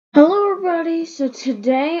everybody, so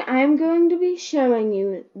today I'm going to be showing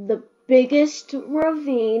you the biggest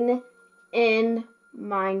ravine in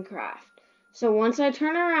Minecraft. So once I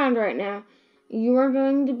turn around right now, you are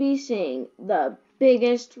going to be seeing the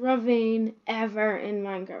biggest ravine ever in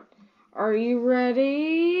Minecraft. Are you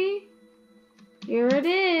ready? Here it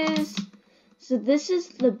is. So this is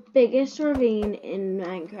the biggest ravine in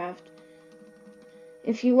Minecraft.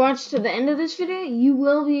 If you watch to the end of this video, you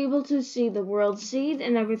will be able to see the world seed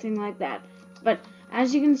and everything like that. But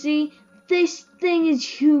as you can see, this thing is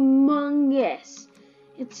humongous.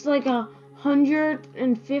 It's like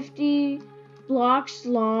 150 blocks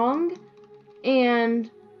long and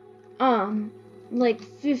like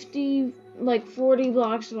 40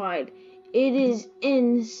 blocks wide. It is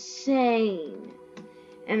insane.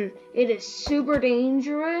 And it is super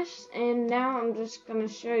dangerous, and now I'm just gonna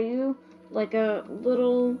show you like a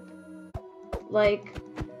little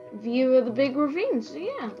view of the big ravine. So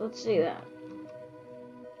yeah, let's see that.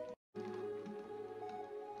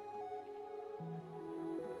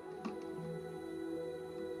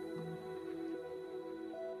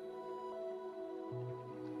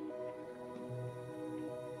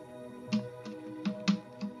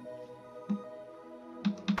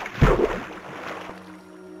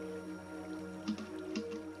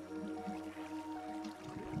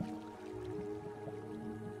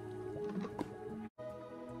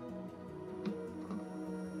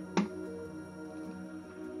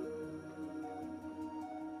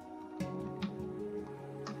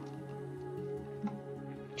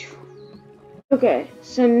 Okay,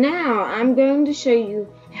 so now I'm going to show you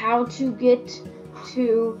how to get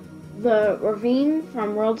to the ravine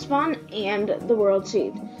from world spawn and the world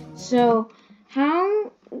seed. So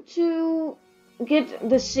how to get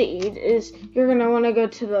the seed is you're going to want to go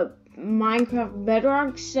to the Minecraft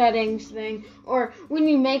Bedrock settings thing, or when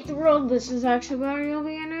you make the world, this is actually where you'll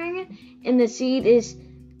be entering it, and the seed is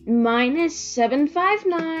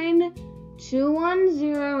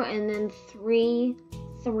 -759210 and then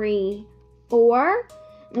 334.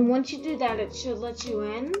 And once you do that, it should let you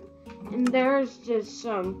in. And there's just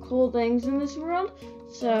some cool things in this world,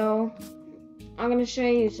 so I'm gonna show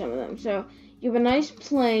you some of them. So you have a nice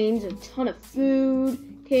plains, a ton of food,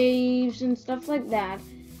 caves, and stuff like that.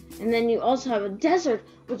 And then you also have a desert,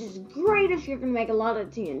 which is great if you're gonna make a lot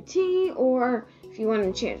of TNT, or if you want to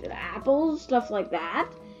enchant apples, stuff like that.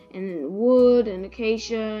 And then wood and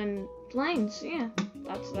acacia and plains. Yeah,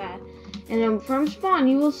 that's that. And then from spawn,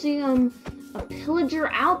 you will see a pillager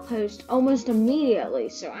outpost almost immediately.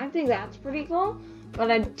 So I think that's pretty cool.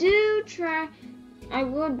 But I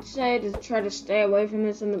would say to try to stay away from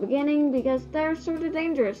this in the beginning because they're sort of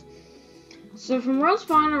dangerous. So from world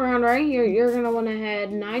spawn around right here, you're going to want to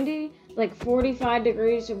head 45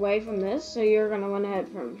 degrees away from this. So you're going to want to head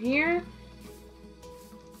from here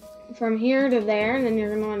to there, and then you're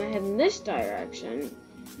going to want to head in this direction.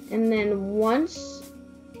 And then once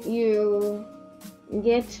you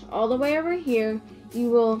get all the way over here, you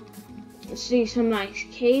will see some nice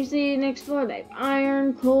caves that you can explore. They have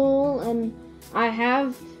iron, coal, and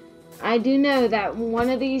I do know that one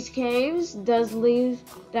of these caves does lead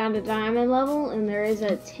down to diamond level, and there is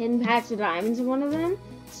a 10 packs of diamonds in one of them.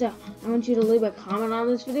 So I want you to leave a comment on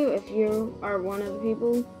this video if you are one of the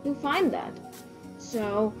people who find that.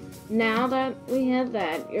 So now that we have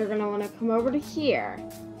that, you're gonna want to come over to here,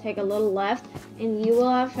 take a little left, and you will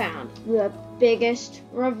have found the biggest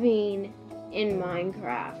ravine in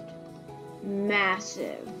Minecraft.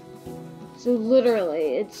 Massive. So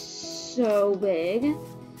literally, it's so big,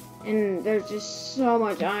 and there's just so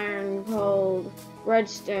much iron, coal,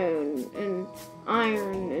 redstone, and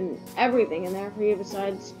iron, and everything in there for you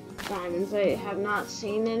besides diamonds. I have not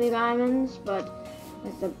seen any diamonds, but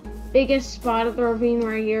like the biggest spot of the ravine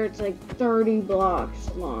right here, it's like 30 blocks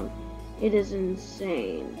long. It is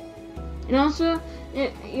insane. And also,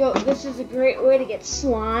 this is a great way to get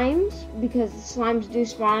slimes, because the slimes do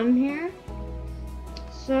spawn in here.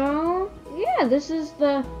 So, yeah, this is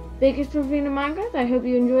the biggest ravine in Minecraft. I hope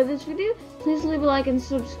you enjoyed this video. Please leave a like and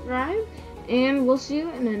subscribe, and we'll see you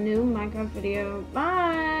in a new Minecraft video.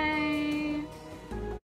 Bye!